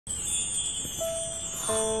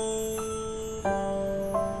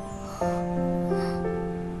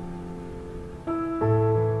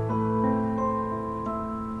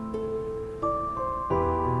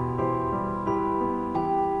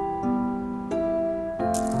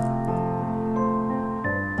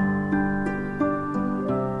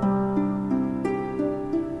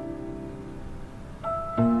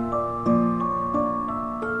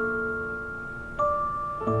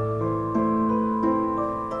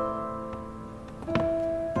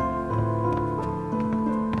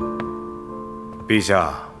陛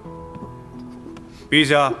下，陛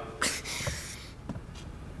下。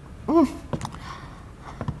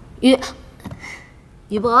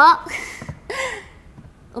雨伯，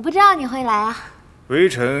我不知道你会来啊。微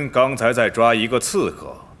臣刚才在抓一个刺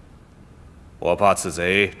客，我怕此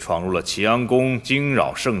贼闯入了齐安宫，惊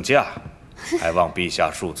扰圣驾，还望陛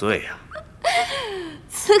下恕罪呀。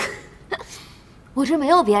刺客，我这没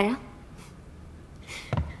有别人，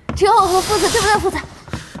只有我和夫子，对不对，夫子？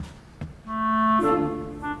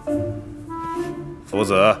 夫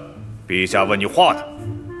子，陛下问你话呢。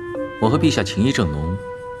我和陛下情谊正浓，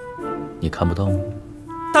你看不到吗？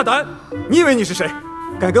大胆！你以为你是谁？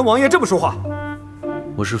敢跟王爷这么说话？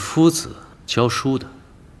我是夫子，教书的，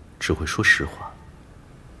只会说实话。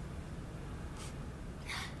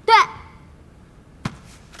对，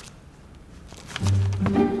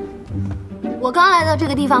我刚来到这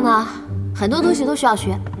个地方呢，很多东西都需要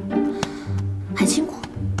学，很辛苦。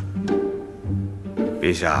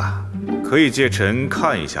陛下。 可以借臣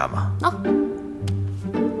看一下吗？啊，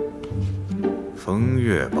风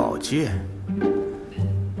月宝剑，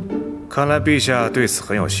看来陛下对此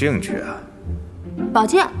很有兴趣啊。宝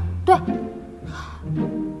剑，对，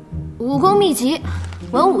武功秘籍，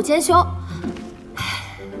文武兼修。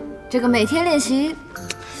这个每天练习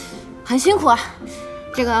很辛苦啊，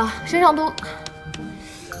这个身上都，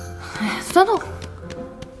哎呀，酸痛。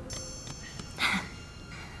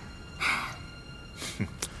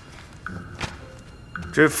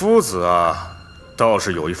 这夫子啊，倒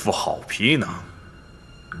是有一副好皮囊。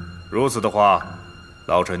如此的话，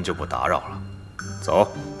老臣就不打扰了。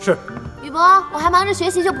走。是。雨伯，我还忙着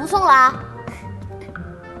学习，就不送了啊。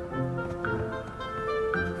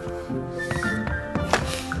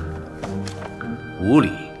无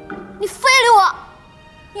礼！你非礼我！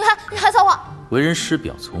你还撒谎！为人师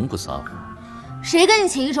表，从不撒谎。谁跟你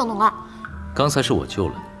情谊正浓了？刚才是我救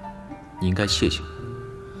了你，你应该谢谢我。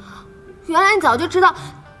 原来你早就知道，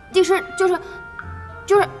帝师就是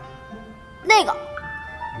那个。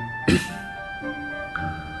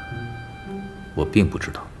我并不知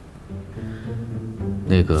道，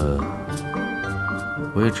那个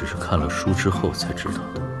我也只是看了书之后才知道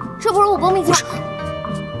的。这不是武功秘籍吗？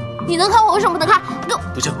你能看，我为什么不能看？给我！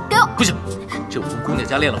不行，给我！不行，这武功姑娘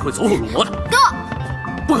家练了会走火入魔的。给我！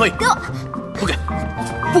不可以！给我！不给！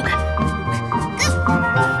不给！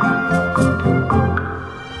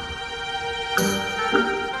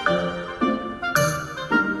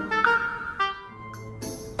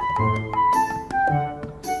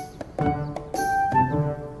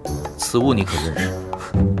 此物你可认识？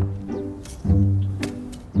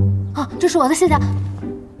啊，这是我的信条。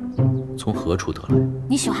从何处得来？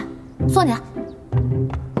你喜欢，送你了。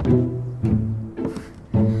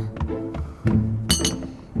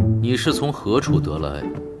你是从何处得来？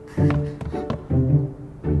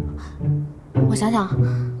我想想，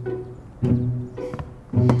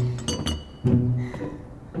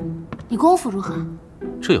你功夫如何？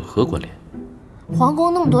这有何关联？皇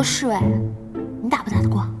宫那么多侍卫，你打不打得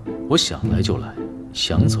过？ 我想来就来，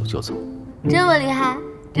想走就走，这么厉害，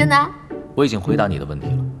真的？我已经回答你的问题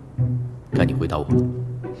了，该你回答我了。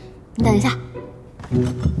你等一下，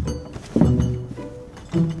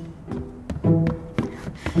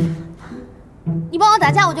你帮我打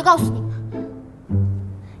架，我就告诉你，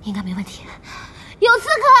应该没问题。有刺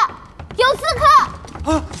客，有刺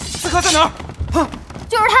客！啊，刺客在哪儿？啊，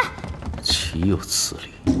就是他。岂有此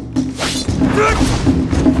理！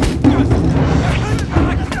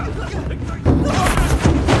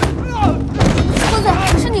 夫子，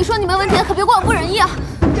是你说你没问题，可别怪我不仁义啊！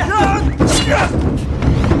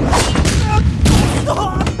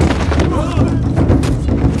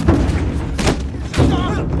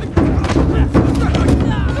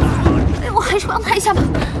我还是帮他一下吧。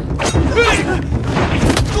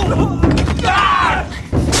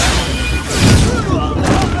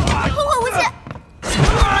后会无期。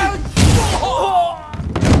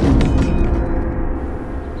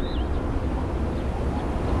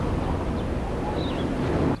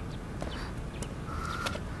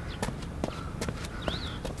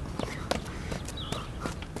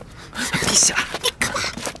陛下，你干嘛？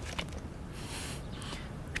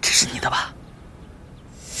这是你的吧？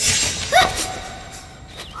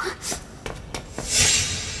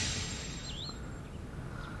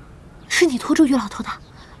你拖住于老头的。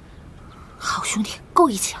好兄弟，够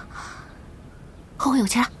义气啊！后会有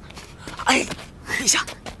期了。哎，陛下，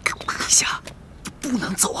陛下，不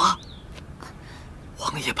能走啊！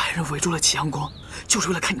王爷派人围住了祁阳宫，就是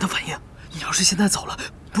为了看你的反应。你要是现在走了，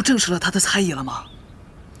不证实了他的猜疑了吗？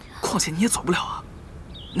况且你也走不了啊。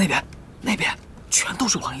那边全都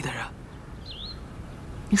是王爷的人。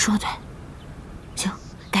你说的对，行，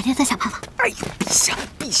改天再想办法。哎呦，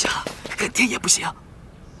陛下，改天也不行。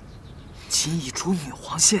锦衣主女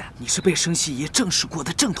皇线，你是被生熹爷正式过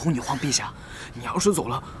的正统女皇陛下。你要是走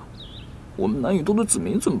了，我们南雨都的子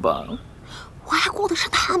民怎么办？我还顾的是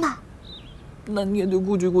他们。那你也得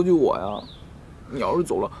顾及顾及我呀。你要是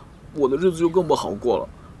走了，我的日子就更不好过了。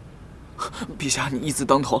陛下，你义字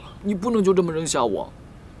当头，你不能就这么扔下我。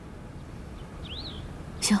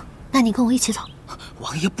行，那你跟我一起走。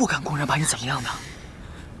王爷不敢公然把你怎么样的，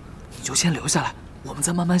你就先留下来，我们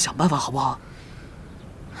再慢慢想办法，好不好？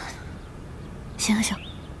行，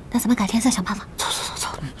那咱们改天再想办法。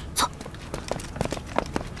走。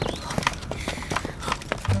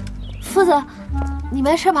夫子，你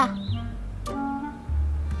没事吧？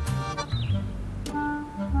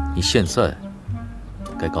你现在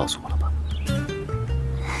该告诉我了吧？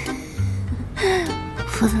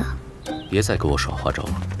夫子，别再给我耍花招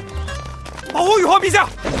了。保护羽皇陛下！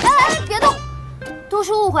哎，别动，都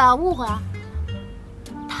是误会啊！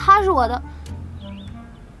他是我的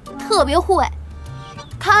特别护卫，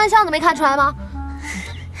开玩笑的没看出来吗？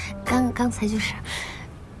刚才就是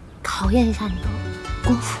考验一下你的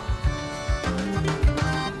功夫。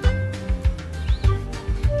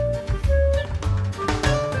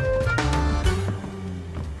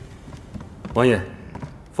王爷，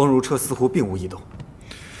风如彻似乎并无异动。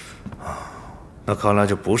那看来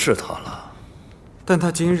就不是他了。但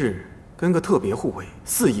他今日跟个特别护卫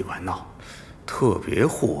肆意玩闹。特别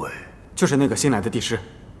护卫就是那个新来的帝师，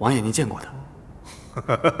王爷您见过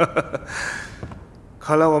的。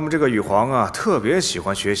看来我们这个羽皇啊，特别喜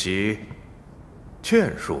欢学习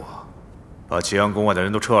剑术啊！把祁阳宫外的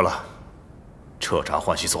人都撤了，彻查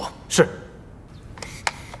换系所。是。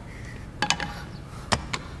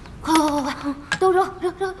快，都扔！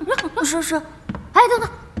是。哎，等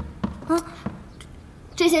等，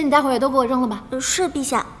这些你待会儿也都给我扔了吧？是陛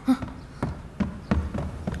下。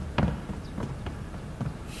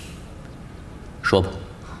说吧，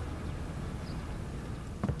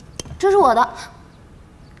这是我的。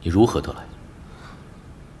你如何得来？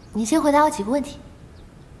你先回答我几个问题。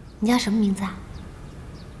你叫什么名字啊？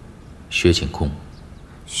薛景空。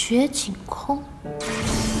薛景空。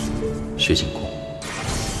薛景空。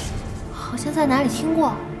好像在哪里听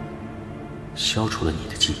过。消除了你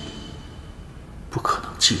的记忆，不可能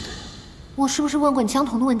记得人。我是不是问过你相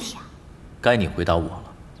同的问题啊？该你回答我了。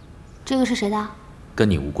这个是谁的？跟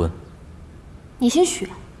你无关。你姓许，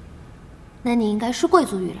那你应该是贵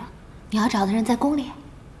族羽人。你要找的人在宫里。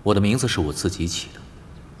我的名字是我自己起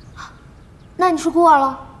的。那你是孤儿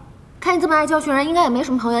了？看你这么爱教训人，应该也没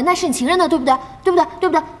什么朋友。那是你情人的，对不对？对不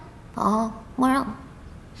对？哦，默认了。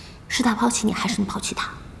是他抛弃你，还是你抛弃他？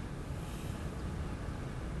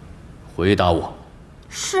回答我。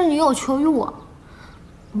是你有求于我，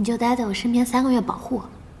你就待在我身边3个月保护我，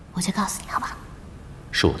我就告诉你，好吧？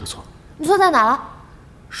是我的错。你错在哪了？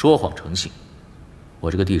说谎成性，我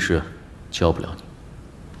这个帝师教不了你。